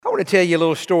want to tell you a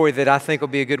little story that I think will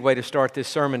be a good way to start this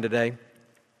sermon today.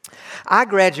 I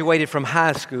graduated from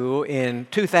high school in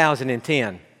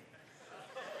 2010.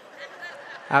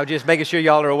 I was just making sure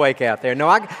y'all are awake out there. No,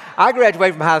 I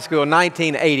graduated from high school in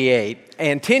 1988,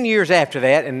 and 10 years after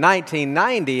that, in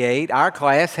 1998, our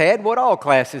class had what all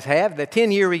classes have, the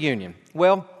 10-year reunion.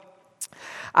 Well,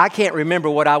 I can't remember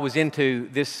what I was into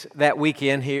that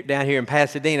weekend down here in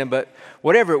Pasadena, but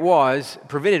whatever it was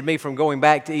prevented me from going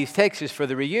back to East Texas for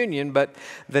the reunion. But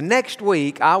the next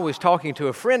week, I was talking to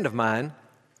a friend of mine,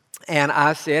 and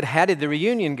I said, "How did the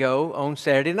reunion go on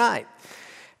Saturday night?"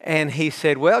 And he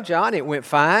said, "Well, John, it went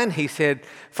fine." He said,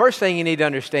 "First thing you need to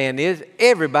understand is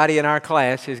everybody in our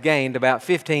class has gained about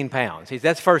 15 pounds.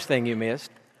 That's the first thing you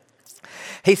missed."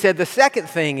 He said, "The second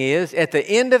thing is, at the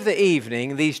end of the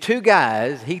evening, these two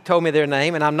guys," he told me their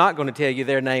name, and I'm not going to tell you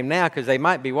their name now because they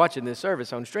might be watching this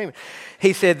service on streaming.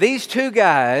 He said, "These two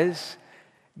guys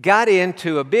got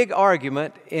into a big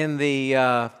argument in the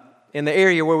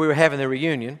area where we were having the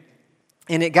reunion,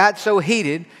 and it got so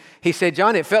heated." He said,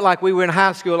 "John, it felt like we were in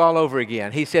high school all over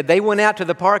again." He said, "They went out to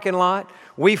the parking lot.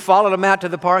 We followed them out to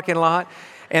the parking lot,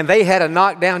 and they had a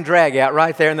knockdown drag out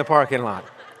right there in the parking lot."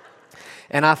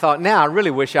 And I thought, now I really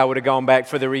wish I would have gone back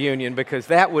for the reunion because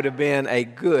that would have been a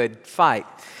good fight.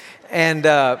 And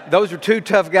those were two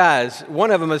tough guys,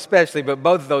 one of them especially, but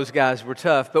both of those guys were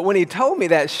tough. But when he told me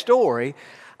that story,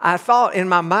 I thought in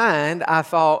my mind,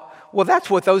 well, that's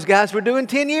what those guys were doing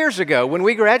 10 years ago when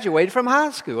we graduated from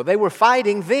high school. They were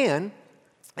fighting then,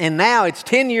 and now it's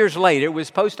 10 years later. We're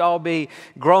supposed to all be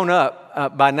grown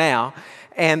up by now,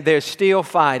 and they're still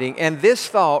fighting. And this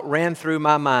thought ran through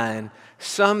my mind: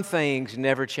 some things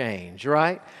never change,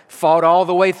 right? Fought all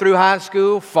the way through high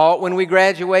school, fought when we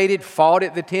graduated, fought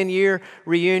at the 10-year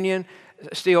reunion,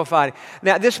 still fighting.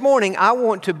 Now, this morning, I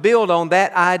want to build on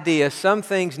that idea, some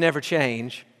things never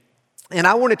change, and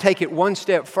I want to take it one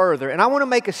step further, and I want to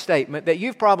make a statement that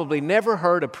you've probably never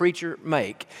heard a preacher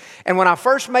make. And when I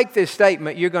first make this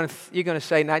statement, you're going to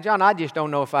say, "Now, John, I just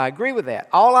don't know if I agree with that."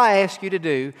 All I ask you to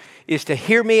do is to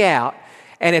hear me out,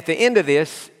 and at the end of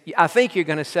this, I think you're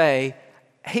going to say,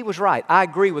 "He was right. I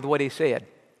agree with what he said."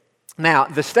 Now,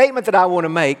 the statement that I want to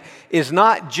make is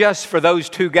not just for those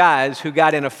two guys who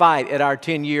got in a fight at our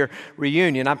 10-year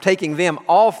reunion. I'm taking them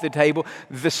off the table.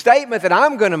 The statement that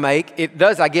I'm going to make, it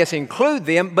does, I guess, include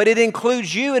them, but it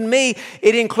includes you and me.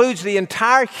 It includes the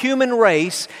entire human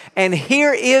race. And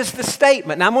here is the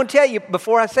statement. Now, I'm going to tell you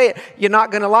before I say it, you're not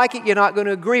going to like it, you're not going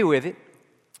to agree with it,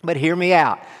 but hear me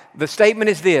out. The statement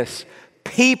is this: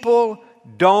 people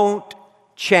don't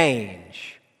change.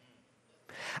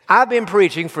 I've been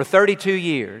preaching for 32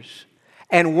 years,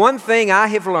 and one thing I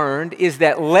have learned is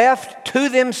that left to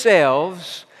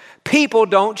themselves, people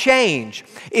don't change.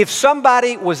 If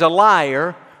somebody was a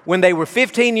liar when they were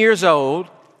 15 years old,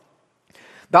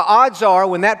 the odds are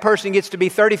when that person gets to be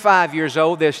 35 years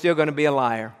old, they're still going to be a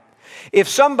liar. If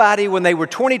somebody, when they were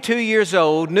 22 years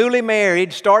old, newly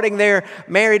married, starting their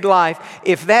married life,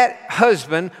 if that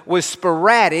husband was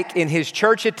sporadic in his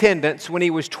church attendance when he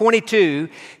was 22,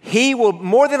 he will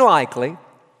more than likely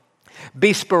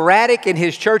be sporadic in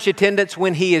his church attendance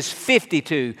when he is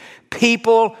 52.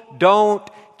 People don't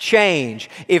change.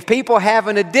 If people have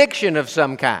an addiction of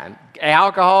some kind,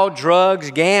 alcohol, drugs,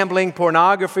 gambling,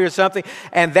 pornography or something,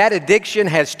 and that addiction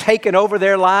has taken over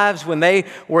their lives when they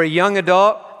were a young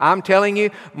adult, I'm telling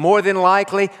you, more than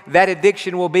likely, that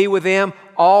addiction will be with them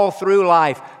all through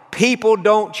life. People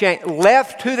don't change.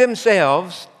 Left to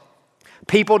themselves,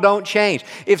 people don't change.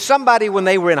 If somebody, when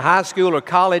they were in high school or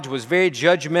college, was very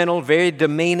judgmental, very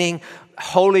demeaning,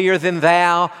 holier than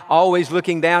thou, always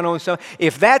looking down on someone,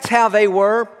 if that's how they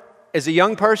were as a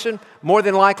young person, more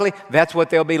than likely, that's what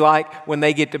they'll be like when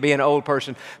they get to be an old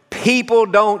person. People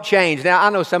don't change. Now, I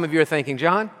know some of you are thinking,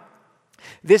 "John,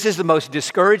 this is the most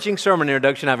discouraging sermon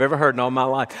introduction I've ever heard in all my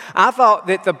life." I thought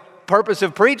that the purpose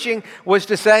of preaching was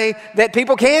to say that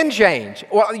people can change.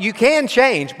 Well, you can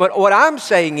change, but what I'm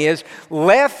saying is,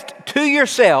 left to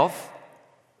yourself,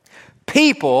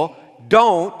 people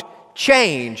don't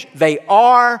change. They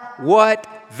are what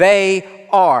they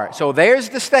are. So there's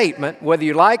the statement. Whether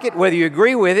you like it, whether you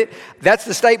agree with it, that's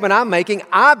the statement I'm making.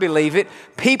 I believe it.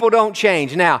 People don't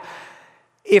change. Now,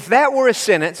 if that were a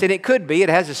sentence, and it could be, it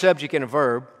has a subject and a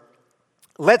verb,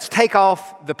 let's take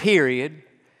off the period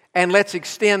and let's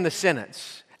extend the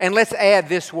sentence. And let's add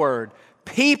this word: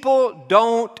 people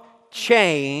don't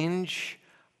change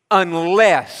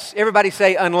unless. Everybody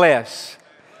say unless.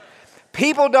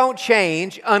 People don't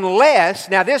change unless,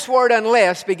 now this word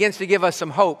unless begins to give us some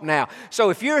hope now. So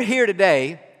if you're here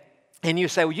today and you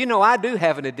say, well, you know, I do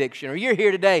have an addiction. Or you're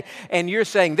here today and you're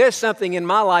saying there's something in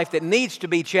my life that needs to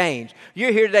be changed.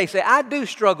 You're here today saying, I do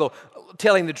struggle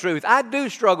telling the truth. I do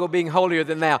struggle being holier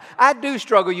than thou. I do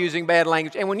struggle using bad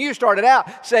language. And when you started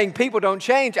out saying people don't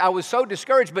change, I was so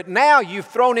discouraged. But now you've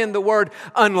thrown in the word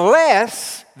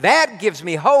unless. That gives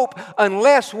me hope.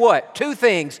 Unless what? Two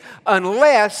things.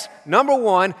 Unless, number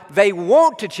one, they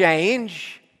want to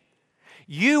change.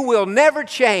 You will never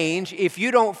change if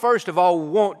you don't, first of all,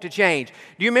 want to change.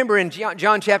 Do you remember in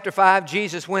John chapter 5,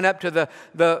 Jesus went up to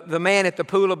the man at the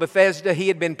pool of Bethesda. He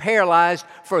had been paralyzed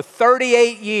for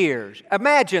 38 years.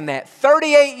 Imagine that,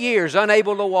 38 years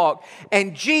unable to walk.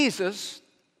 And Jesus,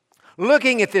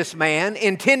 looking at this man,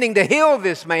 intending to heal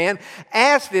this man,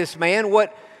 asked this man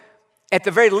what, at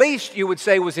the very least, you would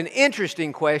say was an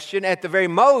interesting question. At the very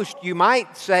most, you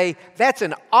might say that's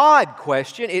an odd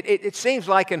question. It seems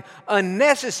like an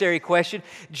unnecessary question.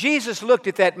 Jesus looked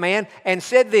at that man and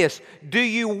said this, do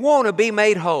you want to be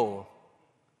made whole?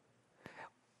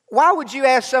 Why would you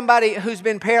ask somebody who's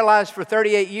been paralyzed for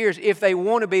 38 years if they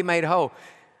want to be made whole?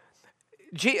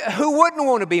 Who wouldn't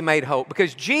want to be made whole?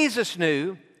 Because Jesus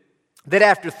knew that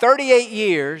after 38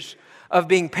 years of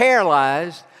being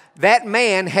paralyzed, that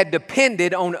man had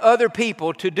depended on other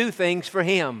people to do things for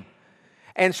him.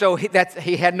 And so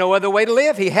he had no other way to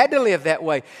live. He had to live that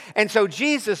way. And so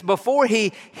Jesus, before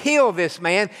he healed this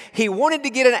man, he wanted to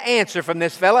get an answer from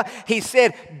this fella. He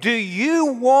said, do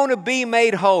you want to be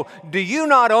made whole? Do you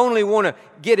not only want to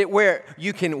get it where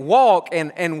you can walk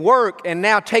and work and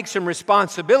now take some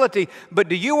responsibility, but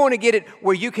do you want to get it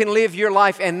where you can live your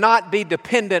life and not be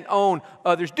dependent on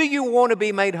others? Do you want to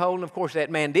be made whole? And of course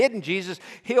that man did, and Jesus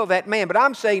healed that man. But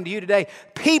I'm saying to you today,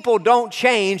 people don't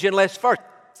change unless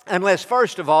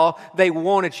first of all, they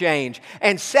want to change.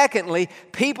 And secondly,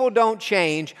 people don't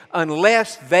change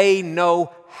unless they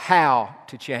know how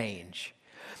to change.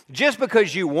 Just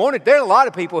because you want it, there are a lot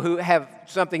of people who have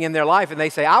something in their life and they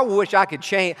say, I wish I could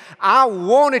change. I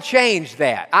want to change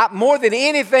that. More than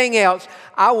anything else,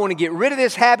 I want to get rid of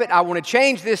this habit. I want to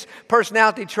change this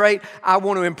personality trait. I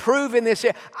want to improve in this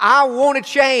area. I want to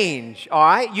change, all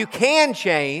right? You can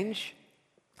change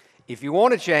if you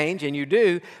want to change, and you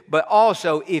do, but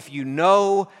also if you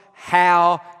know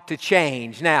how to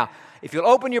change. Now, if you'll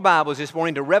open your Bibles this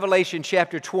morning to Revelation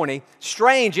chapter 20,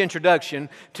 strange introduction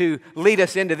to lead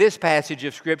us into this passage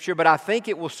of Scripture, but I think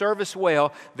it will serve us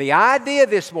well. The idea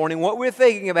this morning, what we're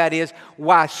thinking about is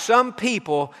why some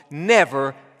people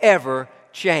never, ever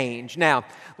change. Now,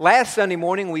 last Sunday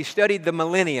morning we studied the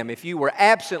millennium. If you were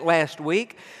absent last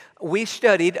week, we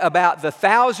studied about the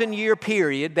 1,000-year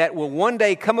period that will one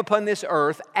day come upon this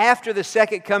earth after the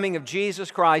second coming of Jesus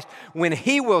Christ, when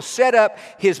He will set up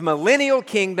His millennial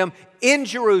kingdom in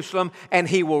Jerusalem, and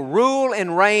He will rule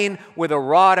and reign with a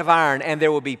rod of iron. And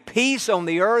there will be peace on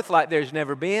the earth like there's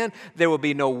never been. There will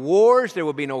be no wars. There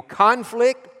will be no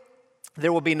conflict.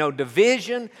 There will be no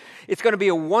division. It's going to be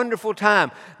a wonderful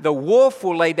time. The wolf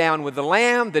will lay down with the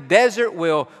lamb. The desert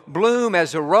will bloom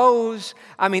as a rose.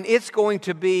 I mean, it's going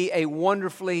to be a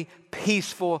wonderfully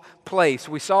peaceful place.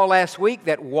 We saw last week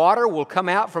that water will come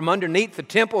out from underneath the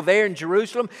temple there in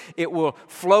Jerusalem. It will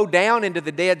flow down into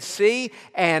the Dead Sea,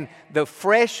 and the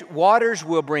fresh waters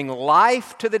will bring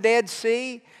life to the Dead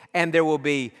Sea, and there will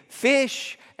be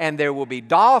fish, and there will be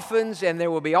dolphins, and there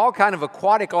will be all kind of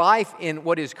aquatic life in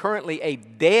what is currently a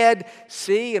dead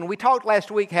sea. And we talked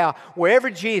last week how wherever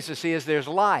Jesus is, there's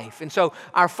life. And so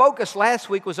our focus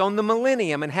last week was on the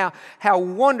millennium and how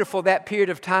wonderful that period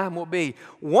of time will be.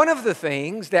 One of the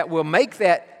things that will make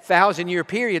that 1,000-year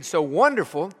period so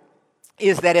wonderful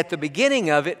is that at the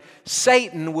beginning of it,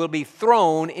 Satan will be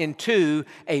thrown into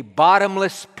a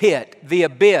bottomless pit, the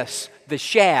abyss, the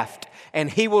shaft. And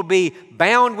he will be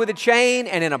bound with a chain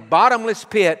and in a bottomless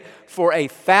pit for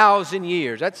 1,000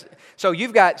 years. So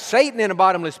you've got Satan in a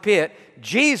bottomless pit,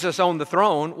 Jesus on the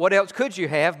throne. What else could you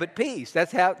have but peace?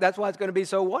 That's why it's going to be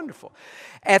so wonderful.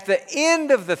 At the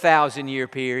end of the 1,000-year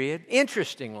period,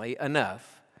 interestingly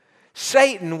enough,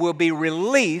 Satan will be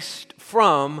released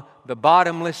from the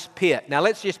bottomless pit. Now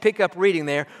let's just pick up reading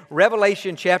there,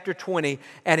 Revelation chapter 20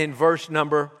 and in verse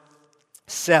number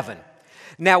 7.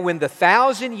 Now, when the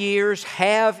 1,000 years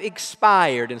have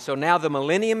expired, and so now the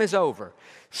millennium is over,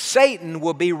 Satan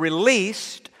will be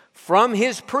released from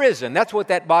his prison. That's what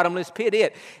that bottomless pit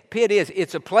is.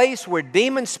 It's a place where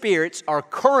demon spirits are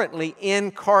currently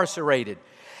incarcerated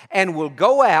and will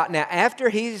go out. Now, after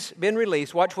he's been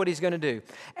released, watch what he's going to do.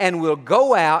 And will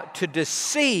go out to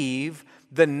deceive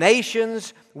the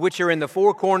nations which are in the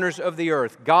four corners of the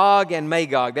earth, Gog and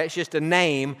Magog. That's just a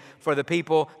name for the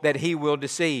people that he will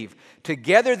deceive. To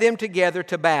gather them together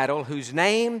to battle, whose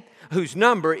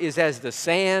number is as the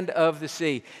sand of the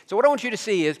sea. So what I want you to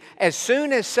see is, as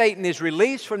soon as Satan is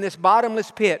released from this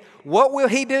bottomless pit, what will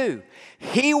he do?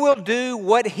 He will do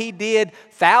what he did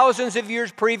thousands of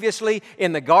years previously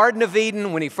in the Garden of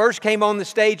Eden when he first came on the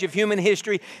stage of human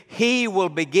history. He will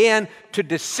begin to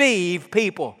deceive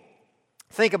people.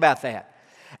 Think about that.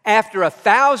 After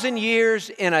 1,000 years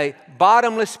in a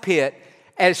bottomless pit,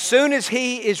 as soon as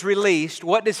he is released,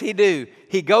 what does he do?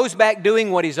 He goes back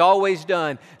doing what he's always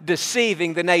done,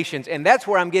 deceiving the nations. And that's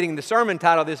where I'm getting the sermon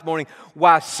title this morning,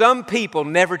 Why Some People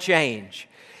Never Change.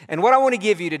 And what I want to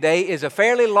give you today is a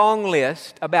fairly long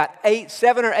list, about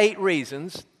 7 or 8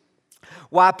 reasons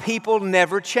why people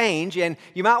never change. And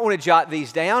you might want to jot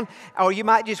these down, or you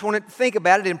might just want to think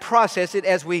about it and process it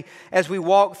as we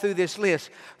walk through this list.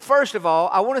 First of all,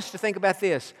 I want us to think about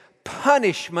this.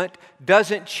 Punishment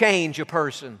doesn't change a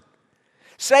person.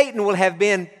 Satan will have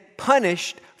been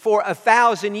punished for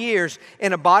 1,000 years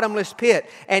in a bottomless pit,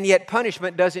 and yet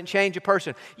punishment doesn't change a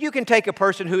person. You can take a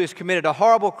person who has committed a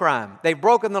horrible crime. They've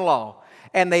broken the law.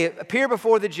 And they appear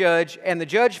before the judge, and the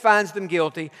judge finds them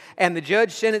guilty, and the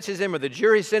judge sentences them, or the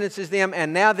jury sentences them,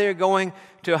 and now they're going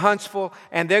to Huntsville,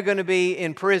 and they're going to be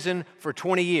in prison for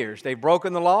 20 years. They've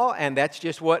broken the law, and that's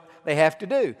just what they have to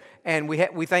do. And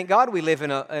we thank God we live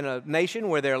in a nation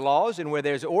where there are laws and where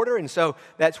there's order, and so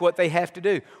that's what they have to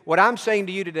do. What I'm saying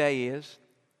to you today is,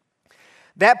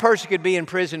 that person could be in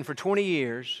prison for 20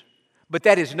 years, but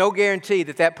that is no guarantee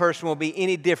that that person will be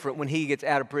any different when he gets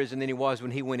out of prison than he was when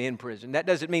he went in prison. That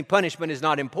doesn't mean punishment is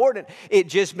not important. It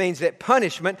just means that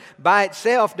punishment by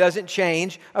itself doesn't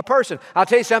change a person. I'll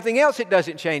tell you something else, it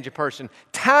doesn't change a person.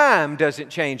 Time doesn't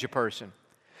change a person.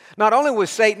 Not only was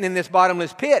Satan in this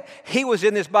bottomless pit, he was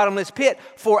in this bottomless pit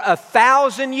for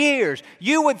 1,000 years.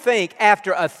 You would think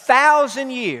after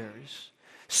 1,000 years,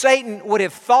 Satan would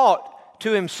have thought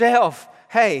to himself,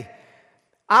 hey,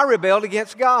 I rebelled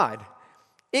against God.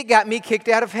 It got me kicked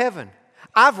out of heaven.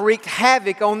 I've wreaked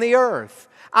havoc on the earth.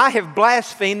 I have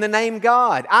blasphemed the name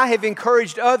God. I have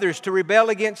encouraged others to rebel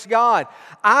against God.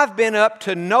 I've been up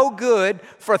to no good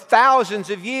for thousands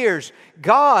of years.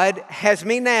 God has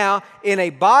me now in a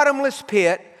bottomless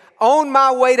pit on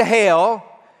my way to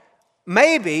hell.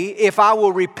 Maybe if I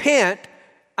will repent,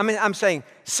 I'm saying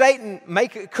Satan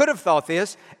could have thought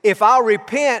this. If I'll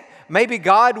repent, maybe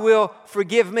God will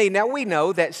forgive me. Now we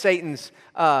know that Satan's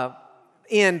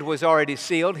end was already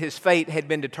sealed. His fate had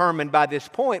been determined by this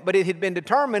point, but it had been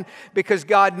determined because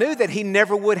God knew that he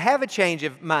never would have a change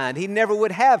of mind. He never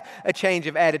would have a change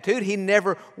of attitude. He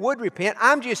never would repent.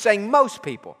 I'm just saying most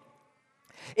people,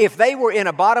 if they were in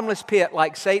a bottomless pit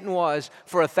like Satan was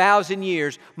for 1,000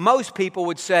 years, most people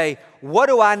would say, what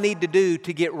do I need to do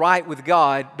to get right with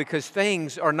God because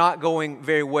things are not going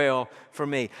very well for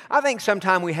me? I think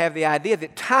sometimes we have the idea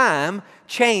that time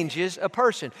changes a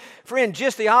person. Friend,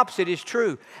 just the opposite is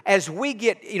true. As we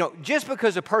get, just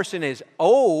because a person is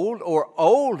old or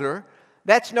older,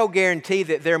 that's no guarantee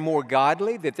that they're more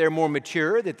godly, that they're more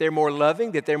mature, that they're more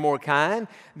loving, that they're more kind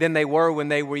than they were when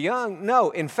they were young. No,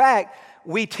 in fact,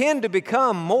 we tend to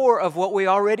become more of what we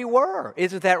already were.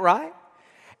 Isn't that right?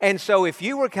 And so if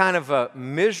you were kind of a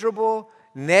miserable,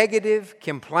 negative,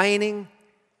 complaining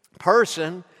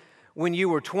person when you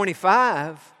were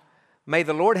 25, may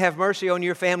the Lord have mercy on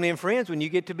your family and friends when you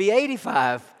get to be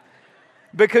 85.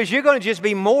 Because you're going to just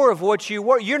be more of what you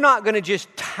were. You're not going to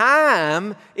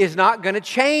time is not going to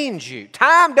change you.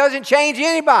 Time doesn't change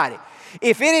anybody.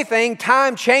 If anything,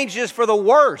 time changes for the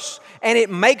worse, and it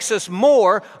makes us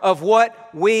more of what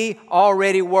we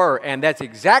already were. And that's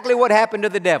exactly what happened to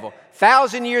the devil.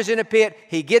 1,000 years in a pit,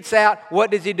 he gets out.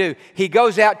 What does he do? He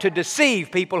goes out to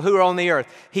deceive people who are on the earth.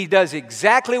 He does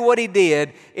exactly what he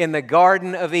did in the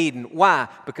Garden of Eden. Why?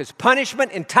 Because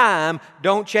punishment and time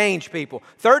don't change people.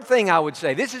 Third thing I would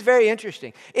say, this is very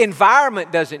interesting. Environment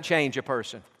doesn't change a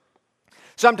person.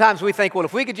 Sometimes we think, well,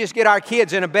 if we could just get our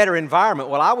kids in a better environment.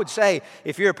 Well, I would say,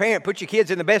 if you're a parent, put your kids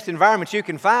in the best environment you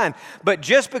can find. But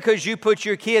just because you put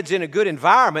your kids in a good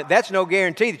environment, that's no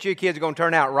guarantee that your kids are going to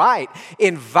turn out right.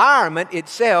 Environment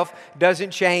itself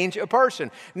doesn't change a person.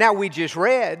 Now, we just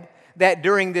read that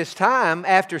during this time,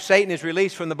 after Satan is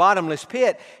released from the bottomless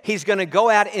pit, he's going to go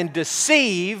out and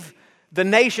deceive the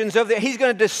nations of the earth. He's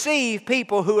going to deceive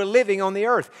people who are living on the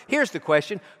earth. Here's the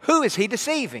question, who is he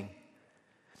deceiving?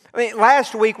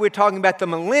 Last week we were talking about the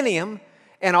millennium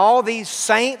and all these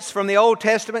saints from the Old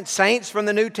Testament, saints from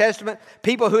the New Testament,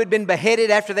 people who had been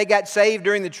beheaded after they got saved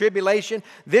during the tribulation.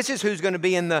 This is who's going to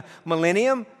be in the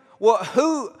millennium.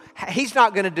 Well, he's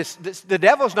not going to, the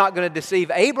devil's not going to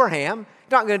deceive Abraham.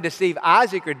 He's not going to deceive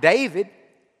Isaac or David.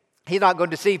 He's not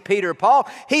going to deceive Peter or Paul.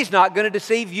 He's not going to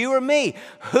deceive you or me.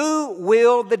 Who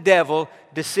will the devil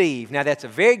deceive? Now, that's a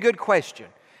very good question,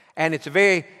 and it's a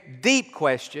very deep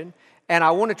question, and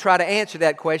I want to try to answer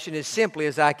that question as simply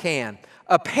as I can.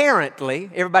 Apparently,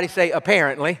 everybody say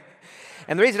apparently,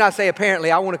 and the reason I say apparently,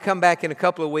 I want to come back in a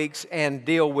couple of weeks and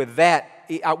deal with that.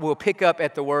 I will pick up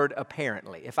at the word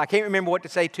apparently. If I can't remember what to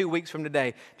say 2 weeks from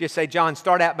today, just say, John,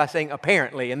 start out by saying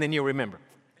apparently, and then you'll remember.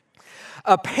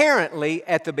 Apparently,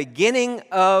 at the beginning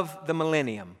of the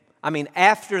millennium,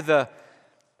 after the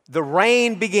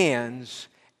reign begins,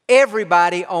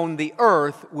 everybody on the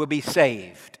earth will be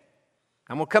saved.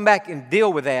 I'm going to come back and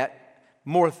deal with that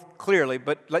more clearly,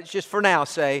 but let's just for now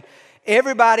say,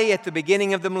 everybody at the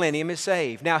beginning of the millennium is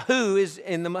saved. Now, who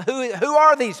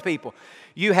are these people?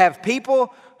 You have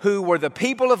people who were the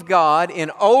people of God in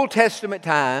Old Testament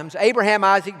times, Abraham,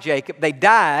 Isaac, Jacob. They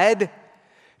died.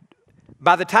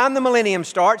 By the time the millennium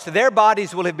starts, their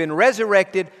bodies will have been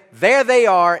resurrected. There they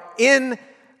are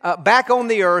back on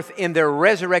the earth in their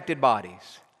resurrected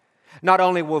bodies. Not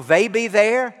only will they be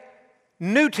there,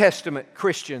 New Testament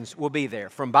Christians will be there.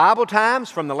 From Bible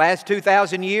times, from the last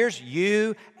 2,000 years,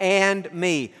 you and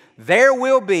me. There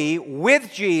will be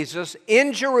with Jesus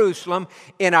in Jerusalem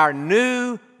in our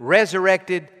new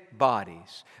resurrected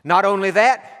bodies. Not only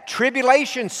that,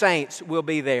 tribulation saints will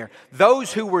be there.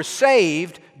 Those who were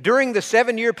saved during the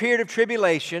 7-year period of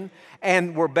tribulation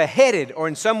and were beheaded or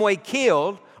in some way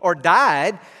killed or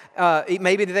died,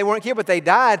 maybe they weren't killed, but they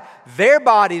died, their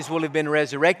bodies will have been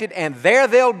resurrected, and there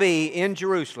they'll be in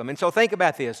Jerusalem. And so think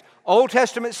about this. Old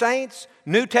Testament saints,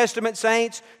 New Testament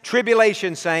saints,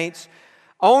 tribulation saints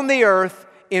on the earth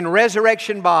in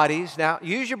resurrection bodies. Now,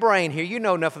 use your brain here. You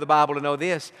know enough of the Bible to know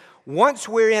this. Once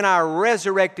we're in our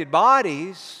resurrected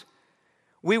bodies,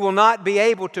 we will not be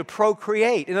able to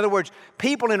procreate. In other words,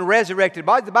 people in resurrected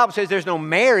bodies, the Bible says there's no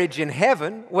marriage in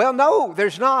heaven. Well, no,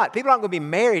 there's not. People aren't going to be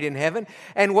married in heaven.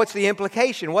 And what's the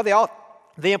implication? Well,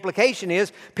 the implication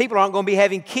is people aren't going to be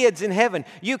having kids in heaven.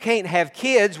 You can't have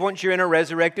kids once you're in a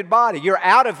resurrected body. You're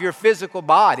out of your physical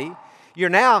body. You're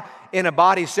now in a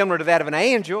body similar to that of an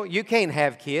angel. You can't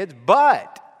have kids.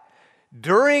 But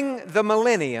during the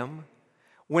millennium,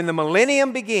 when the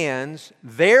millennium begins,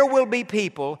 there will be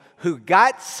people who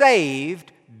got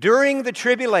saved during the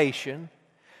tribulation.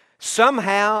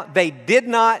 Somehow they did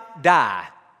not die.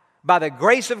 By the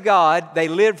grace of God, they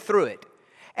lived through it.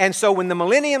 And so when the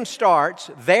millennium starts,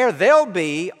 they'll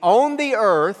be on the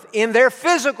earth in their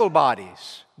physical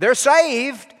bodies. They're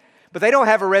saved, but they don't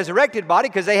have a resurrected body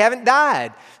because they haven't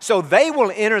died. So they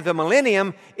will enter the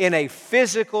millennium in a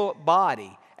physical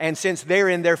body. And since they're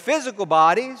in their physical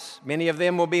bodies, many of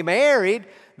them will be married,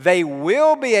 they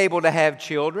will be able to have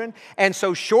children. And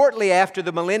so shortly after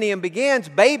the millennium begins,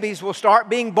 babies will start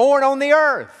being born on the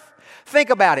earth. Think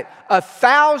about it.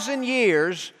 1,000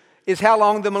 years is how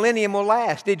long the millennium will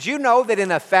last. Did you know that in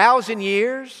 1,000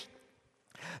 years,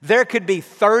 there could be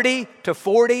 30 to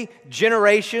 40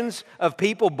 generations of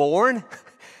people born?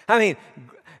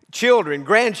 Children,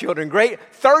 grandchildren,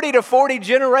 30 to 40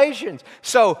 generations.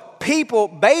 So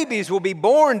babies will be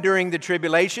born during the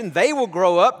tribulation. They will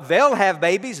grow up. They'll have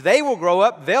babies. They will grow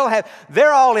up.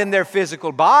 They're all in their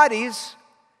physical bodies.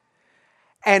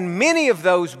 And many of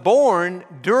those born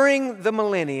during the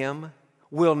millennium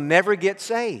will never get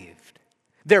saved.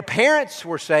 Their parents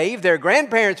were saved, their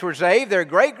grandparents were saved, their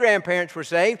great-grandparents were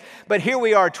saved, but here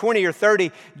we are 20 or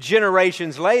 30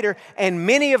 generations later, and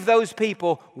many of those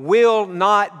people will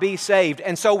not be saved.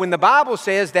 And so when the Bible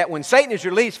says that when Satan is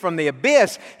released from the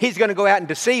abyss, he's going to go out and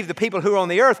deceive the people who are on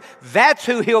the earth, that's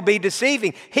who he'll be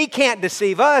deceiving. He can't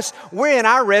deceive us. We're in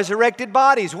our resurrected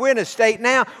bodies. We're in a state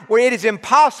now where it is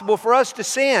impossible for us to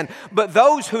sin. But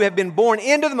those who have been born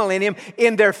into the millennium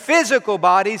in their physical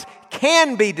bodies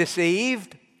can be deceived.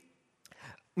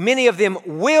 Many of them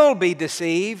will be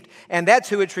deceived, and that's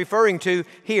who it's referring to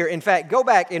here. In fact, go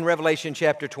back in Revelation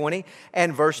chapter 20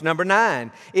 and verse number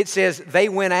 9. It says, they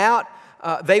went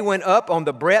up on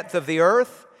the breadth of the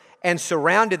earth and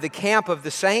surrounded the camp of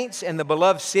the saints and the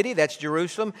beloved city, that's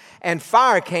Jerusalem, and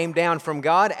fire came down from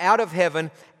God out of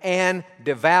heaven and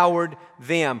devoured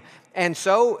them. And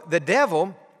so the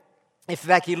devil, in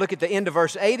fact, you look at the end of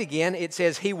verse 8 again, it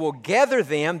says, he will gather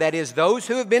them, that is, those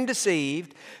who have been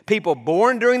deceived, people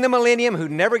born during the millennium who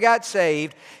never got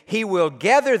saved, he will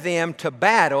gather them to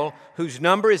battle, whose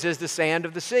number is as the sand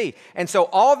of the sea. And so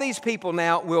all these people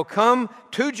now will come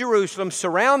to Jerusalem,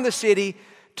 surround the city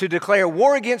to declare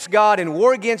war against God and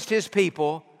war against his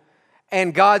people.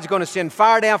 and God's going to send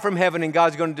fire down from heaven and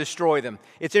God's going to destroy them.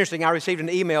 It's interesting. I received an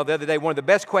email the other day. One of the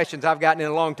best questions I've gotten in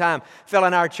a long time. A fellow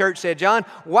in our church said, "John,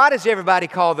 why does everybody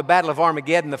call the Battle of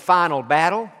Armageddon the final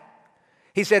battle?"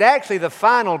 He said, actually, the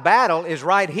final battle is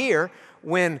right here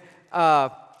when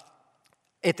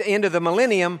at the end of the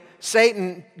millennium,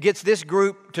 Satan gets this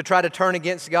group to try to turn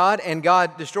against God, and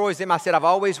God destroys them. I said, I've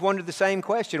always wondered the same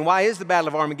question. Why is the Battle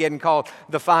of Armageddon called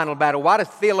the final battle? Why do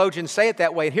theologians say it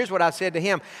that way? And here's what I said to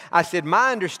him. I said,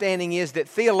 my understanding is that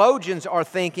theologians are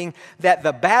thinking that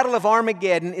the Battle of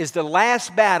Armageddon is the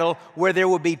last battle where there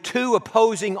will be two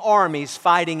opposing armies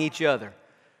fighting each other.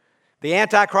 The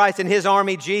Antichrist and his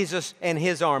army, Jesus and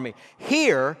his army.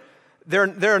 Here,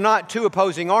 there are not two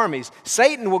opposing armies.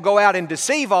 Satan will go out and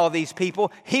deceive all these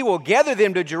people. He will gather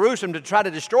them to Jerusalem to try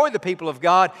to destroy the people of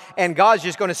God, and God's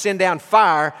just going to send down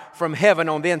fire from heaven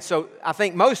on them. So I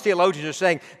think most theologians are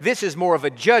saying this is more of a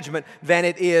judgment than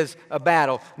it is a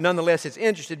battle. Nonetheless, it's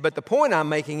interesting. But the point I'm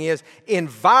making is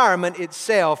environment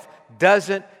itself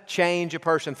doesn't change a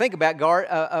person. Think about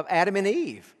Adam and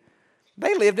Eve.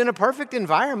 They lived in a perfect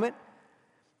environment.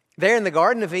 They're in the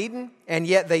Garden of Eden, and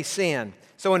yet they sinned.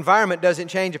 So environment doesn't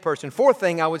change a person. Fourth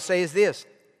thing I would say is this.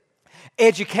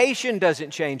 Education doesn't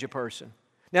change a person.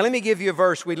 Now let me give you a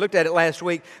verse. We looked at it last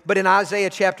week. But in Isaiah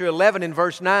chapter 11 and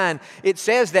verse 9, it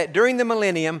says that during the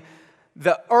millennium,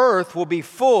 the earth will be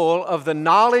full of the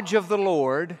knowledge of the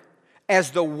Lord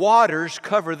as the waters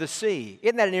cover the sea.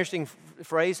 Isn't that an interesting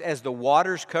phrase? As the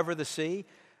waters cover the sea?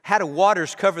 How do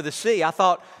waters cover the sea? I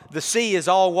thought the sea is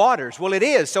all waters. Well, it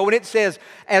is. So when it says,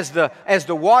 as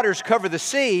the waters cover the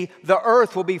sea, the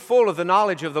earth will be full of the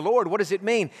knowledge of the Lord, what does it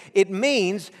mean? It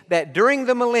means that during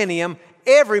the millennium,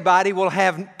 everybody will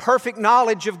have perfect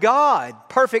knowledge of God,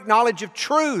 perfect knowledge of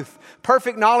truth,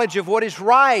 perfect knowledge of what is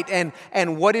right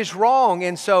and what is wrong.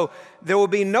 And so there will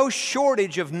be no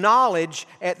shortage of knowledge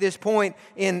at this point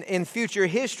in future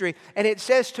history. And it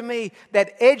says to me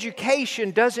that education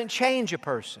doesn't change a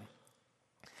person.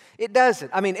 It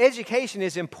doesn't. I mean, education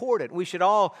is important. We should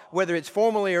all, whether it's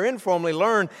formally or informally,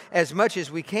 learn as much as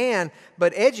we can.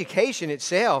 But education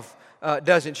itself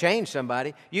doesn't change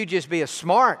somebody. You just be a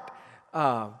smart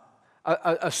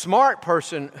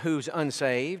person who's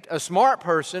unsaved, a smart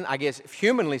person, I guess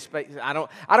humanly speaking, I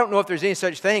don't know if there's any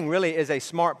such thing really as a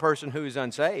smart person who's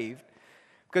unsaved.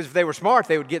 Because if they were smart,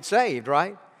 they would get saved,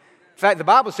 right? In fact, the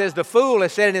Bible says the fool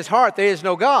has said in his heart, there is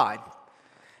no God.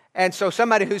 And so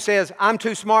somebody who says, I'm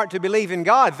too smart to believe in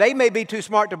God, they may be too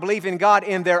smart to believe in God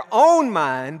in their own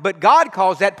mind, but God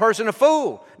calls that person a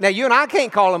fool. Now, you and I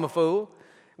can't call him a fool.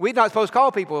 We're not supposed to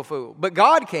call people a fool, but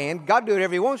God can. God do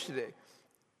whatever He wants to do.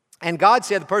 And God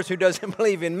said the person who doesn't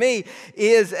believe in me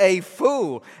is a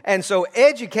fool. And so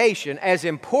education, as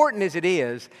important as it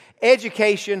is,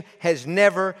 education has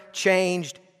never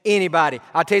changed anybody.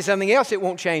 I'll tell you something else that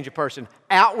won't change a person.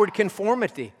 Outward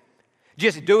conformity.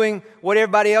 Just doing what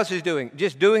everybody else is doing.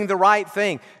 Just doing the right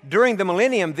thing. During the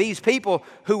millennium, these people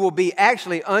who will be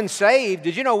actually unsaved,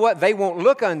 did you know what? They won't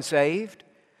look unsaved.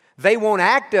 They won't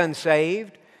act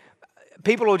unsaved.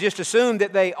 People will just assume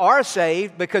that they are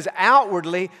saved because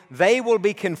outwardly they will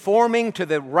be conforming to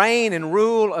the reign and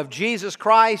rule of Jesus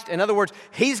Christ. In other words,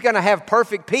 He's going to have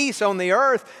perfect peace on the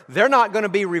earth. They're not going to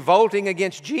be revolting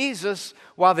against Jesus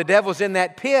while the devil's in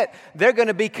that pit. They're going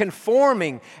to be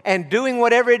conforming and doing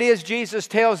whatever it is Jesus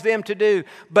tells them to do.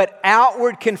 But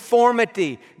outward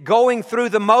conformity, going through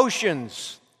the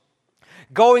motions,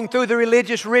 going through the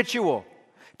religious ritual,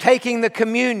 taking the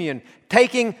communion,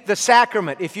 taking the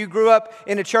sacrament. If you grew up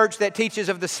in a church that teaches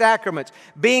of the sacraments,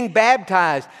 being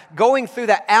baptized, going through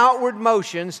the outward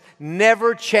motions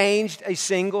never changed a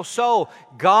single soul.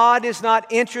 God is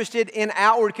not interested in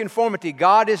outward conformity.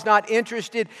 God is not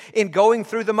interested in going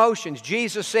through the motions.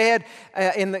 Jesus said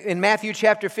in Matthew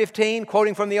chapter 15,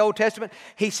 quoting from the Old Testament,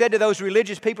 He said to those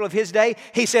religious people of His day,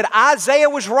 He said, Isaiah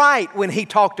was right when he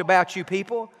talked about you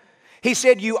people. He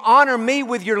said, you honor me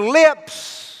with your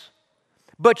lips,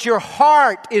 but your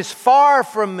heart is far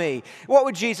from me. What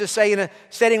would Jesus say in a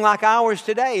setting like ours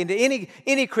today? Into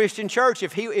any Christian church,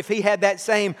 if he had that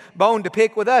same bone to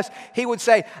pick with us, He would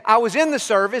say, I was in the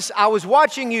service, I was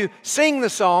watching you sing the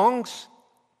songs,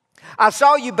 I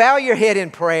saw you bow your head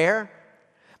in prayer,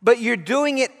 but you're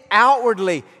doing it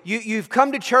outwardly. You've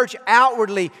come to church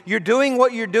outwardly. You're doing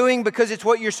what you're doing because it's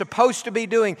what you're supposed to be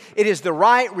doing. It is the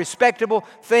right, respectable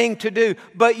thing to do.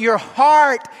 But your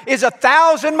heart is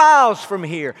 1,000 miles from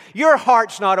here. Your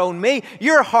heart's not on me.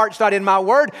 Your heart's not in my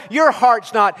word. Your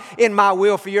heart's not in my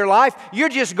will for your life. You're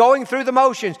just going through the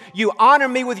motions. You honor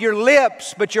me with your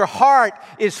lips, but your heart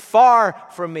is far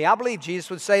from me. I believe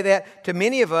Jesus would say that to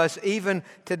many of us even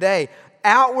today.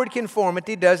 Outward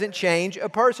conformity doesn't change a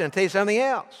person. I'll tell you something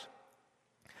else.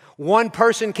 One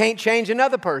person can't change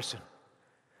another person.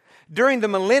 During the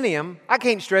millennium, I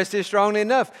can't stress this strongly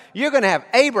enough, you're going to have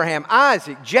Abraham,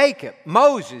 Isaac, Jacob,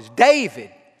 Moses,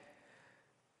 David,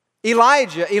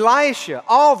 Elijah, Elisha,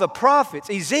 all the prophets,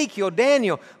 Ezekiel,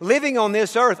 Daniel, living on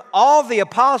this earth, all the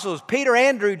apostles, Peter,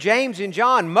 Andrew, James, and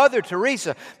John, Mother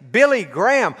Teresa, Billy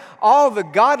Graham, all the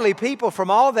godly people from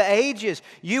all the ages.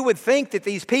 You would think that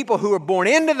these people who are born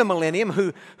into the millennium,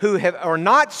 who are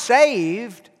not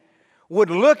saved, would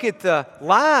look at the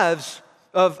lives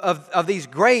of these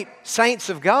great saints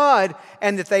of God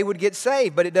and that they would get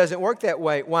saved. But it doesn't work that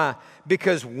way. Why?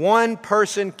 Because one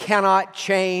person cannot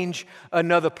change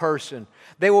another person.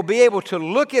 They will be able to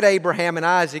look at Abraham and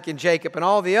Isaac and Jacob and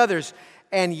all the others,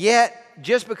 and yet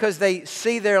just because they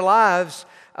see their lives,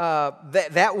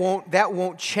 that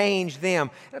won't change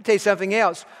them. I'll tell you something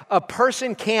else. A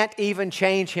person can't even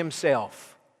change himself.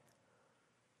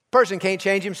 Person can't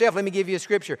change himself. Let me give you a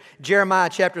scripture. Jeremiah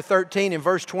chapter 13 and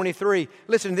verse 23.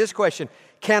 Listen to this question.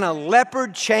 Can a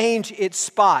leopard change its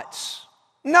spots?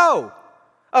 No.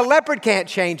 A leopard can't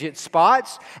change its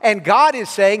spots. And God is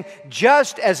saying,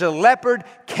 just as a leopard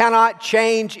cannot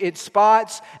change its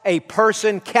spots, a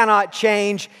person cannot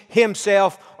change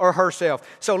himself or herself.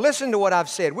 So listen to what I've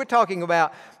said. We're talking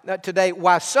about today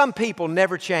why some people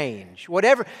never change.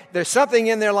 There's something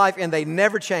in their life and they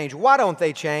never change. Why don't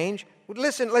they change?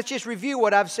 Listen, let's just review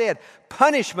what I've said.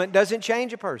 Punishment doesn't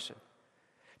change a person.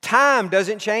 Time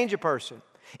doesn't change a person.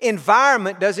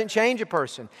 Environment doesn't change a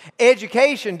person.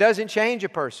 Education doesn't change a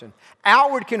person.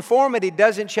 Outward conformity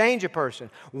doesn't change a person.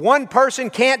 One person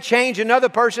can't change another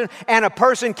person, and a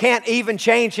person can't even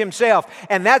change himself.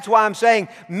 And that's why I'm saying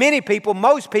many people,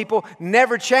 most people,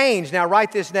 never change. Now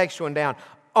write this next one down.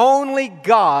 Only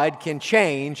God can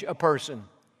change a person.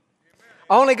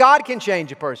 Only God can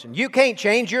change a person. You can't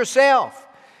change yourself.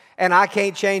 And I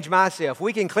can't change myself.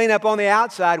 We can clean up on the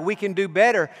outside. We can do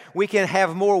better. We can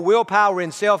have more willpower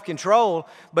and self-control,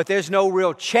 but there's no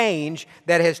real change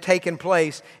that has taken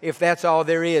place if that's all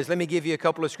there is. Let me give you a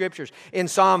couple of scriptures. In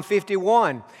Psalm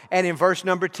 51 and in verse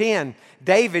number 10,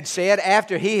 David said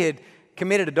after he had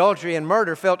committed adultery and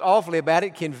murder, felt awfully about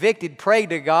it, convicted, prayed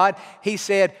to God, he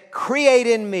said, "Create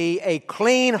in me a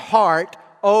clean heart,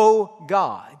 O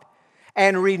God,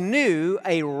 and renew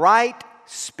a right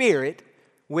spirit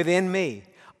within me."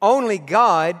 Only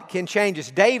God can change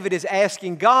us. David is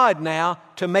asking God now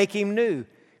to make him new.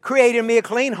 Create in me a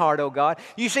clean heart, O God.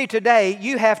 You see, today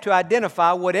you have to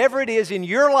identify whatever it is in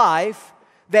your life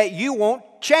that you want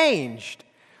changed.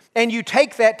 And you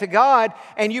take that to God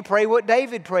and you pray what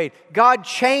David prayed. God,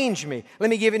 change me. Let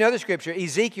me give you another scripture.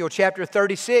 Ezekiel chapter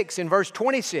 36 and verse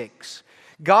 26.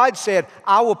 God said,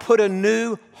 "I will put a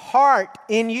new heart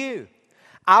in you.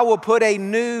 I will put a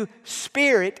new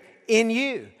spirit in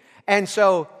you." And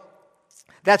so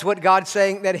that's what God's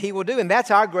saying that He will do. And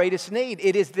that's our greatest need.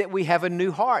 It is that we have a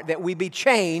new heart, that we be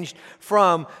changed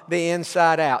from the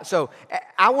inside out. So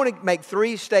I want to make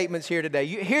three statements here today.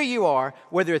 Here you are,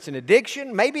 whether it's an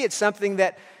addiction, maybe it's something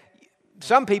that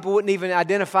some people wouldn't even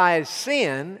identify as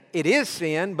sin. It is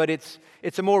sin, but it's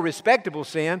a more respectable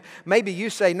sin. Maybe you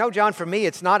say, "No, John, for me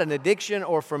it's not an addiction,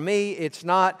 or for me it's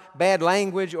not bad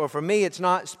language, or for me it's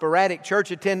not sporadic church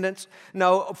attendance.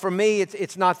 No, for me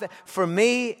it's not that. For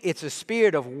me it's a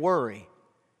spirit of worry.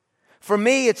 For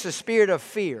me it's a spirit of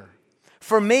fear.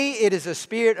 For me it is a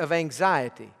spirit of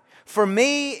anxiety. For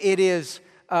me it is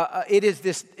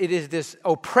this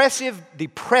oppressive,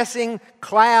 depressing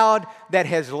cloud that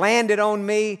has landed on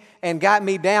me and got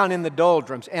me down in the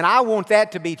doldrums. And I want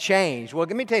that to be changed." Well,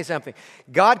 let me tell you something.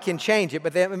 God can change it,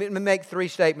 but let me make three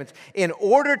statements. In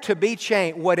order to be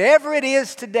changed, whatever it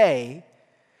is today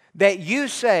that you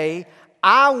say,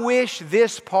 "I wish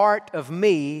this part of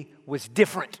me was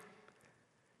different.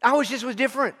 I wish this was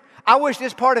different. I wish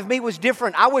this part of me was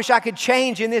different. I wish I could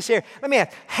change in this area." Let me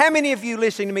ask, how many of you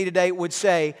listening to me today would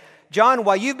say, "John,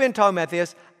 while you've been talking about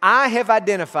this, I have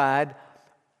identified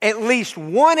at least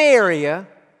one area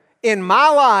in my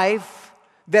life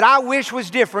that I wish was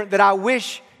different, that I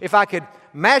wish if I could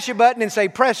mash a button and say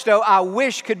presto, I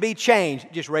wish could be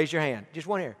changed"? Just raise your hand. Just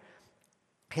one area.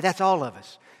 Okay, that's all of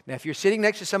us. Now, if you're sitting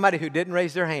next to somebody who didn't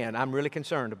raise their hand, I'm really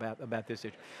concerned about this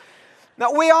issue.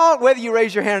 Now, we all, whether you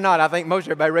raise your hand or not, I think most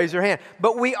everybody raise their hand.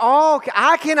 But we all,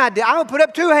 I will put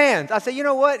up two hands. I say, you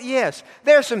know what? Yes,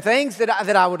 there are some things that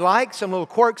I would like, some little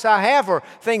quirks I have, or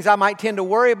things I might tend to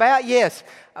worry about. Yes,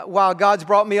 while God's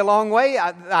brought me a long way,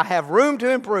 I have room to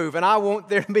improve, and I want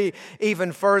there to be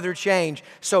even further change.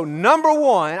 So number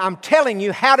one, I'm telling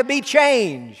you how to be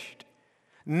changed.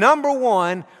 Number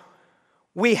one,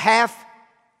 we have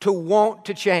to want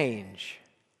to change.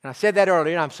 And I said that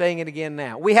earlier, and I'm saying it again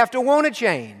now. We have to want to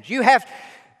change. You have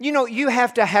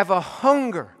to have a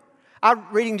hunger. I was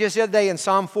reading just the other day in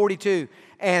Psalm 42,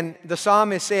 and the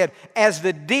psalmist said, "As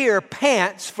the deer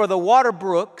pants for the water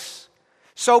brooks,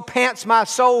 so pants my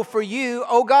soul for you,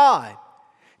 O God."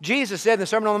 Jesus said in the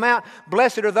Sermon on the Mount,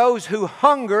 "Blessed are those who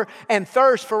hunger and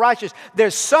thirst for righteousness."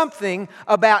 There's something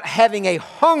about having a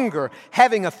hunger,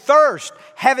 having a thirst,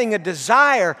 having a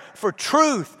desire for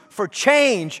truth, for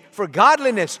change, for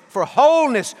godliness, for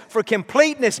wholeness, for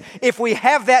completeness. If we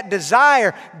have that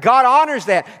desire, God honors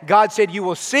that. God said, "You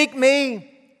will seek me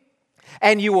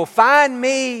and you will find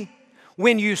me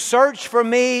when you search for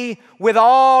me with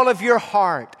all of your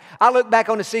heart." I look back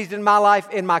on the season in my life,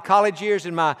 in my college years,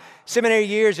 in my seminary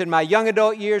years, in my young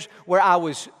adult years, where I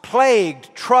was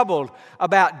plagued, troubled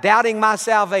about doubting my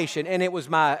salvation. And it was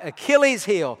my Achilles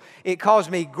heel. It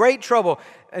caused me great trouble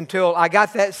until I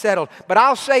got that settled. But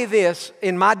I'll say this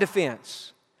in my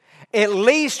defense. At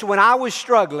least when I was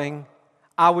struggling,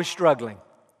 I was struggling.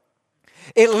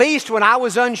 At least when I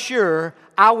was unsure,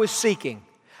 I was seeking.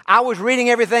 I was reading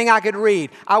everything I could read.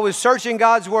 I was searching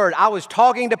God's Word. I was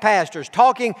talking to pastors,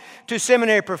 talking to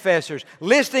seminary professors,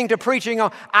 listening to preaching.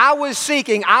 I was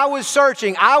seeking. I was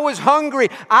searching. I was hungry.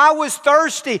 I was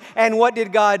thirsty. And what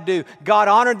did God do? God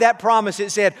honored that promise.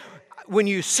 It said, "When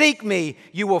you seek me,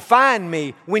 you will find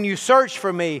me. When you search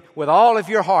for me with all of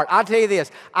your heart." I'll tell you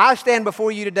this. I stand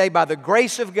before you today by the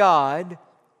grace of God,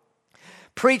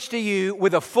 preach to you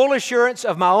with a full assurance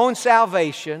of my own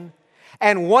salvation.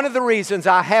 And one of the reasons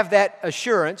I have that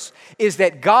assurance is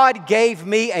that God gave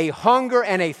me a hunger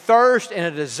and a thirst and a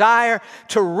desire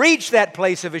to reach that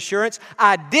place of assurance.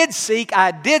 I did seek, I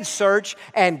did search,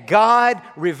 and God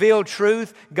revealed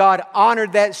truth. God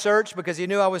honored that search because He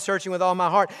knew I was searching with all my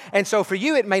heart. And so for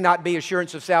you, it may not be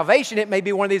assurance of salvation. It may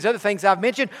be one of these other things I've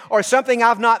mentioned or something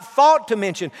I've not thought to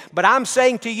mention. But I'm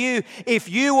saying to you, if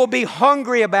you will be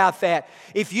hungry about that,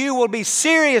 if you will be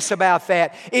serious about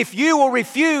that, if you will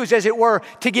refuse, as it were,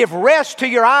 to give rest to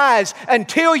your eyes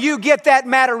until you get that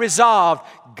matter resolved,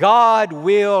 God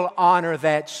will honor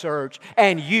that search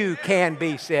and you can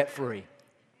be set free.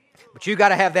 But you got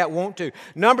to have that want to.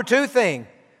 Number two thing,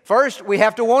 first, we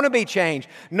have to want to be changed.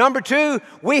 Number two,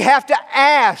 we have to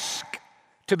ask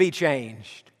to be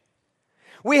changed.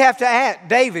 We have to ask.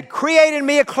 David, "Create in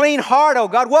me a clean heart, O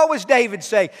God." What was David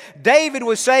saying? David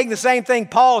was saying the same thing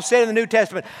Paul said in the New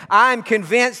Testament. "I'm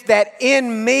convinced that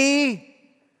in me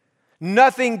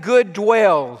nothing good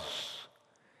dwells."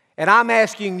 And I'm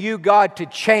asking you, God, to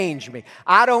change me.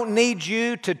 I don't need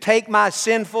you to take my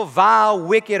sinful, vile,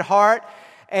 wicked heart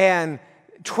and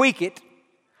tweak it.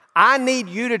 I need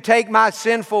you to take my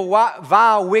sinful,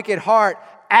 vile, wicked heart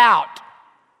out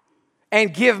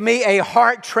and give me a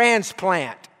heart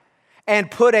transplant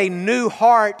and put a new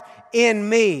heart in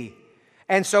me.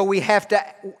 And so we have to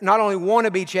not only want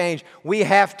to be changed, we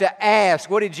have to ask.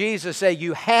 What did Jesus say?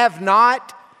 "You have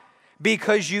not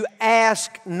because you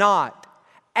ask not."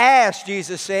 Ask,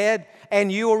 Jesus said, and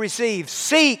you will receive.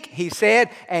 Seek, He said,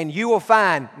 and you will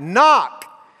find. Knock,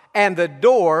 and the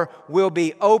door will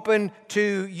be open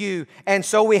to you. And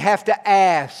so we have to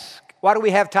ask. Why do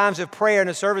we have times of prayer in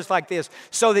a service like this?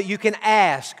 So that you can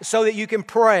ask, so that you can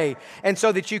pray, and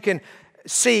so that you can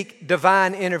seek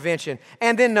divine intervention.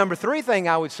 And then number three thing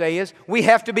I would say is we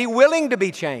have to be willing to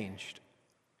be changed.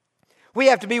 We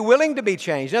have to be willing to be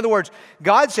changed. In other words,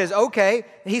 God says, okay,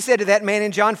 He said to that man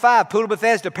in John 5, pool of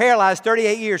Bethesda, paralyzed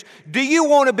 38 years, "Do you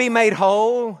want to be made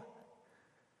whole?"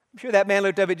 I'm sure that man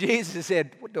looked up at Jesus and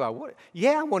said, "What do I want?"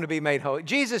 "Yeah, I want to be made whole."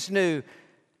 Jesus knew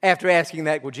after asking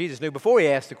that, well, Jesus knew before He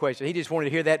asked the question. He just wanted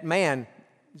to hear that man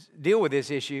deal with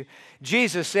this issue.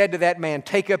 Jesus said to that man,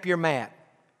 "Take up your mat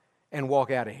and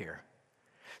walk out of here."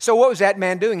 So what was that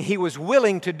man doing? He was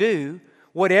willing to do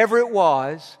whatever it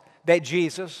was that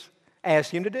Jesus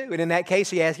asked him to do. And in that case,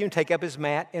 He asked him to take up his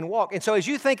mat and walk. And so as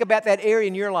you think about that area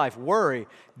in your life, worry,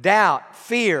 doubt,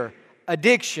 fear,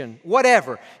 addiction,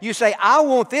 whatever, you say, "I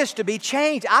want this to be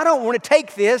changed. I don't want to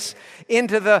take this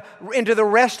into the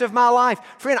rest of my life."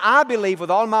 Friend, I believe with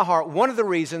all my heart, one of the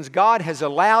reasons God has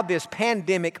allowed this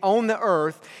pandemic on the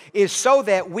earth is so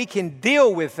that we can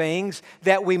deal with things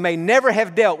that we may never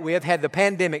have dealt with had the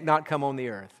pandemic not come on the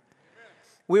earth.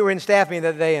 We were in staff meeting the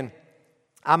other day, and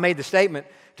I made the statement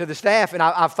to the staff, and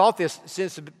I've thought this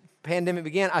since the pandemic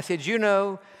began. I said,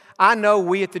 I know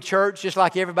we at the church, just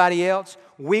like everybody else,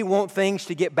 we want things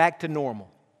to get back to normal.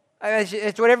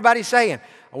 That's what everybody's saying.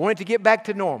 I want it to get back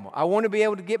to normal. I want to be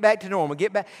able to get back to normal.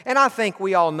 And I think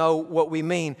we all know what we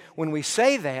mean when we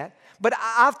say that, but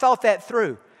I've thought that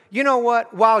through. You know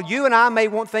what? While you and I may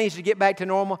want things to get back to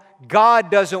normal,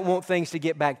 God doesn't want things to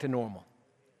get back to normal.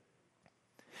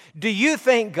 Do you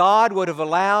think God would have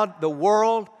allowed the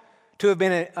world to have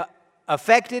been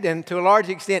affected and to a large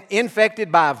extent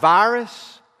infected by a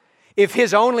virus if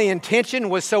His only intention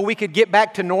was so we could get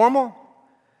back to normal?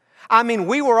 I mean,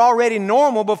 we were already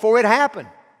normal before it happened,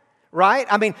 right?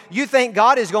 I mean, you think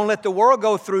God is going to let the world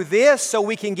go through this so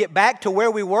we can get back to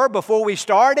where we were before we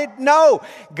started? No.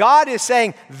 God is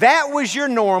saying, that was your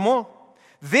normal.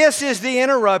 This is the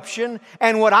interruption,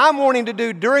 and what I'm wanting to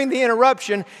do during the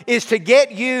interruption is to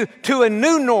get you to a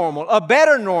new normal, a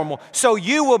better normal, so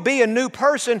you will be a new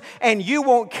person and you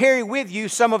won't carry with you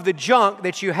some of the junk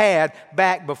that you had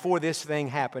back before this thing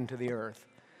happened to the earth.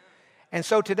 And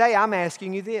so today I'm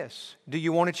asking you this. Do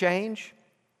you want to change?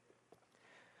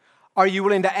 Are you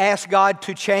willing to ask God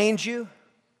to change you?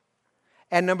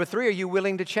 And number 3, are you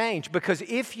willing to change? Because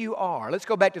if you are, let's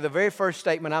go back to the very first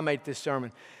statement I made this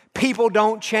sermon. People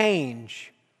don't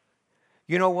change.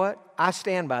 You know what? I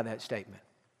stand by that statement.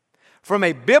 From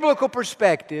a biblical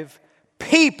perspective,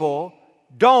 people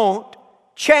don't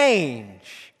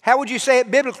change. How would you say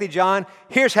it biblically, John?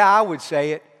 Here's how I would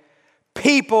say it.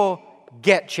 People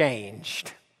get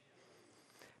changed.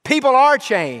 People are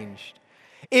changed.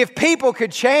 If people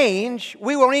could change,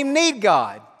 we won't even need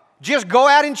God. Just go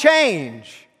out and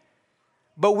change.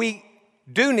 But we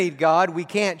do need God. We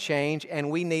can't change,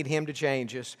 and we need Him to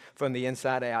change us from the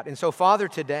inside out. And so, Father,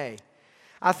 today,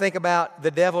 I think about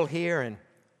the devil here, and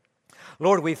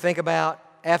Lord, we think about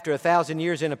after 1,000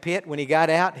 years in a pit, when he got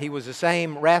out, he was the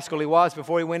same rascal he was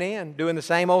before he went in, doing the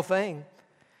same old thing.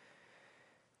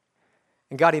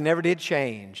 And God, he never did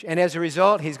change. And as a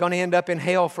result, he's going to end up in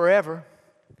hell forever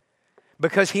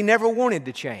because he never wanted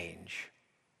to change.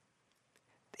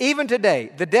 Even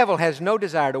today, the devil has no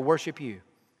desire to worship you.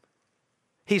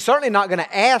 He's certainly not going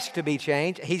to ask to be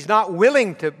changed. He's not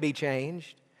willing to be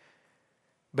changed.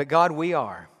 But God, we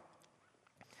are.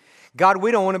 God,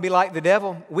 we don't want to be like the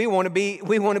devil. We want to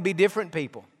be different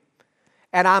people.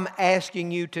 And I'm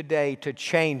asking you today to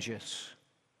change us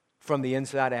from the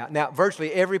inside out. Now,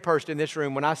 virtually every person in this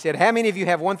room, when I said, how many of you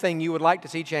have one thing you would like to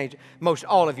see change? Most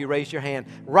all of you raised your hand.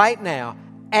 Right now,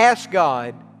 ask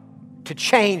God to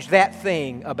change that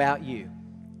thing about you.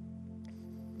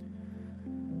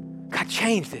 God,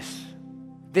 change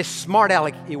this smart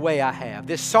alecky way I have,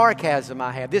 this sarcasm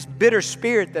I have, this bitter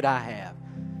spirit that I have,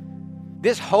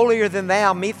 this holier than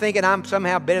thou, me thinking I'm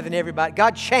somehow better than everybody.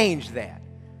 God, change that.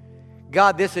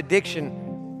 God, this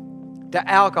addiction to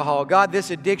alcohol, God, this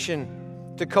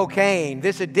addiction to cocaine,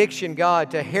 this addiction,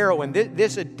 God, to heroin,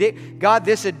 this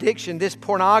addiction, this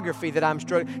pornography that I'm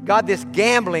struggling, God, this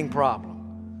gambling problem.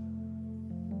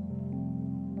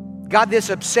 God, this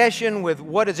obsession with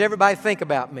what does everybody think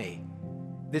about me,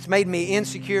 that's made me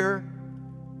insecure,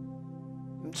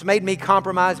 it's made me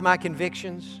compromise my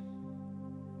convictions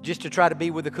just to try to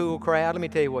be with the cool crowd. Let me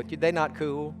tell you what, they're not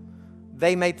cool.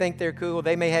 They may think they're cool.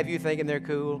 They may have you thinking they're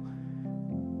cool.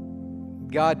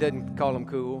 God doesn't call them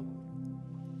cool,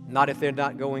 not if they're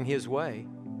not going His way.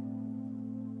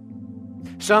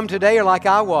 Some today are like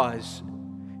I was.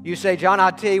 You say, John,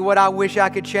 I'll tell you what I wish I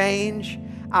could change.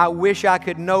 I wish I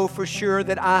could know for sure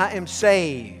that I am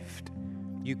saved.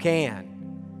 You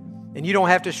can. And you don't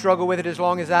have to struggle with it as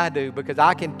long as I do, because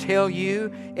I can tell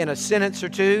you in a sentence or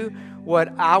two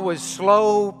what I was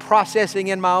slow processing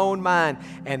in my own mind,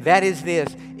 and that is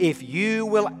this. If you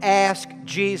will ask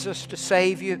Jesus to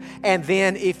save you, and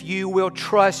then if you will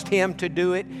trust Him to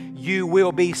do it, you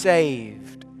will be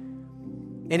saved.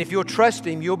 And if you'll trust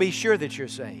Him, you'll be sure that you're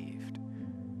saved.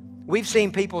 We've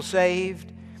seen people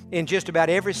saved in just about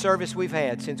every service we've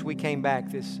had since we came back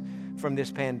from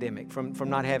this pandemic, from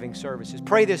not having services.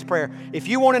 Pray this prayer. If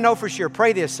you want to know for sure,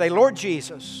 pray this. Say, Lord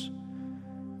Jesus,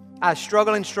 I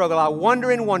struggle and struggle. I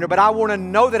wonder and wonder, but I want to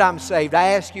know that I'm saved. I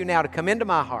ask you now to come into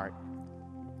my heart.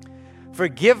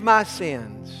 Forgive my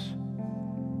sins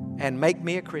and make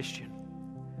me a Christian.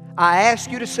 I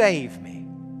ask you to save me,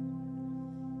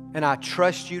 and I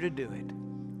trust you to do it.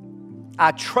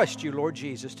 I trust you, Lord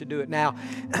Jesus, to do it. Now,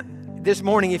 this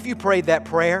morning, if you prayed that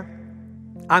prayer,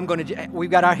 we've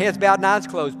got our heads bowed and eyes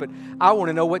closed, but I want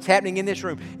to know what's happening in this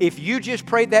room. If you just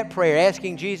prayed that prayer,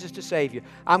 asking Jesus to save you,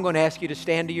 I'm going to ask you to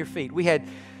stand to your feet. We had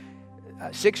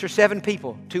 6 or 7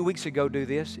 people 2 weeks ago do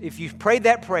this. If you've prayed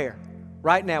that prayer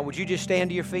right now, would you just stand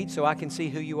to your feet so I can see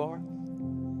who you are?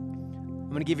 I'm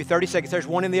going to give you 30 seconds. There's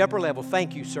one in the upper level.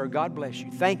 Thank you, sir. God bless you.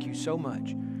 Thank you so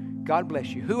much. God bless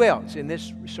you. Who else in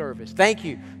this service? Thank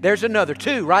you. There's another.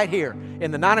 2 right here in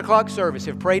the 9 o'clock service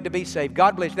have prayed to be saved.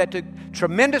 God bless you. That took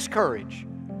tremendous courage.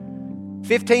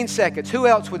 15 seconds. Who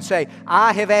else would say,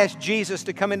 I have asked Jesus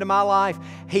to come into my life.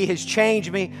 He has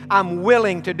changed me. I'm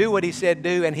willing to do what He said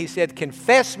do. And He said,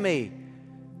 confess me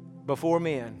before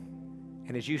men.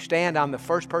 And as you stand, I'm the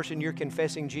first person you're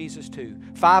confessing Jesus to.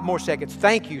 5 more seconds.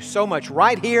 Thank you so much.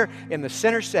 Right here in the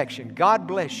center section. God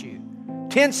bless you.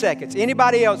 10 seconds.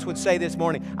 Anybody else would say this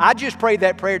morning, I just prayed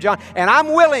that prayer, John, and I'm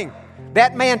willing.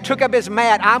 That man took up his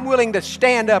mat. I'm willing to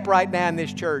stand up right now in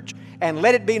this church and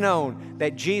let it be known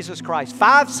that Jesus Christ,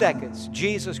 5 seconds,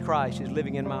 Jesus Christ is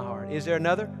living in my heart. Is there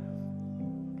another?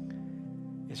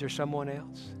 Is there someone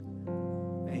else?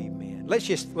 Amen. Let's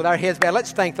just, with our heads bowed,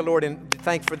 let's thank the Lord and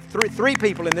thank for three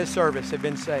people in this service have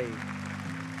been saved.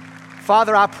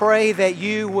 Father, I pray that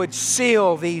you would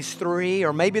seal these 3,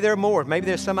 or maybe there are more, maybe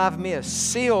there's some I've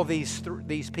missed. Seal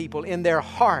these people in their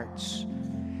hearts.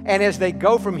 And as they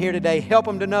go from here today, help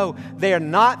them to know they're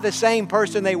not the same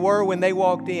person they were when they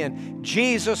walked in.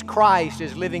 Jesus Christ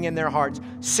is living in their hearts.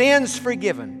 Sins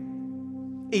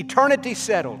forgiven. Eternity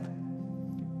settled.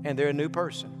 And they're a new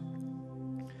person.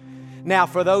 Now,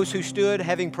 for those who stood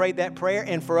having prayed that prayer,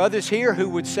 and for others here who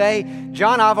would say,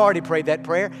 John, I've already prayed that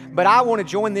prayer, but I want to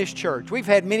join this church. We've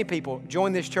had many people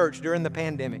join this church during the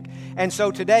pandemic. And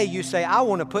so today you say, I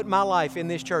want to put my life in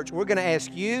this church. We're going to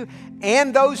ask you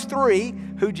and those 3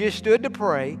 who just stood to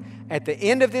pray, at the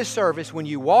end of this service, when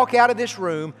you walk out of this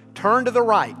room, turn to the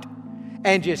right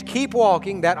and just keep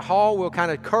walking. That hall will kind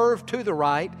of curve to the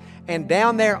right, and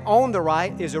down there on the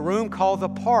right is a room called the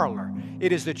parlor.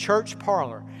 It is the church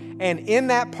parlor. And in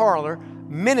that parlor,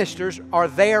 ministers are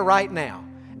there right now.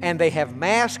 And they have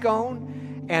masks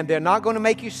on, and they're not going to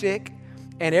make you sick,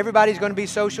 and everybody's going to be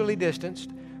socially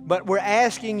distanced. But we're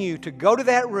asking you to go to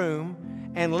that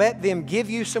room and let them give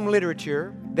you some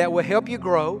literature that will help you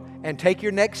grow and take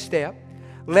your next step.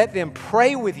 Let them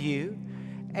pray with you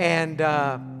and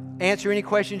answer any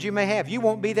questions you may have. You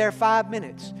won't be there 5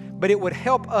 minutes, but it would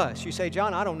help us. You say,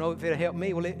 John, I don't know if it'll help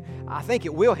me. Well, I think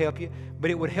it will help you, but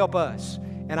it would help us.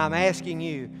 And I'm asking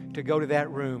you to go to that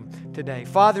room today.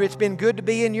 Father, it's been good to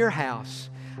be in your house.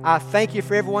 I thank you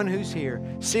for everyone who's here.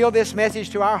 Seal this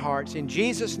message to our hearts. In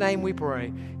Jesus' name we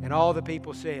pray. And all the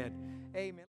people said, amen.